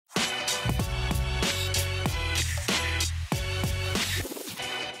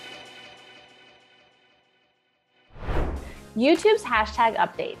YouTube's hashtag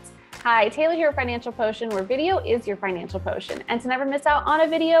updates. Hi, Taylor here, Financial Potion, where video is your financial potion. And to never miss out on a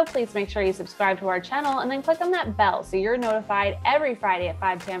video, please make sure you subscribe to our channel and then click on that bell so you're notified every Friday at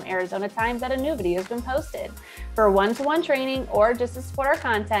 5 p.m. Arizona time that a new video has been posted. For one-to-one training or just to support our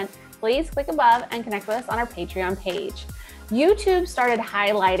content, please click above and connect with us on our Patreon page. YouTube started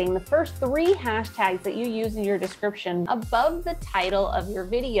highlighting the first 3 hashtags that you use in your description above the title of your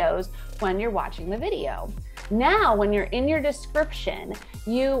videos when you're watching the video. Now, when you're in your description,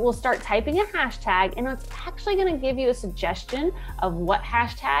 you will start typing a hashtag and it's actually going to give you a suggestion of what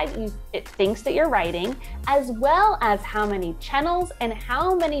hashtag it thinks that you're writing, as well as how many channels and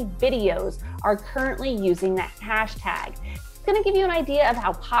how many videos are currently using that hashtag. It's going to give you an idea of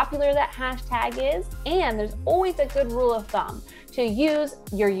how popular that hashtag is, and there's always a good rule of thumb to use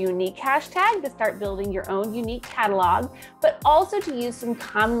your unique hashtag to start building your own unique catalog, but also to use some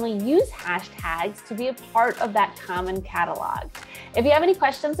commonly used hashtags to be a part of that common catalog. If you have any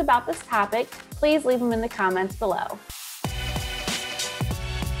questions about this topic, please leave them in the comments below.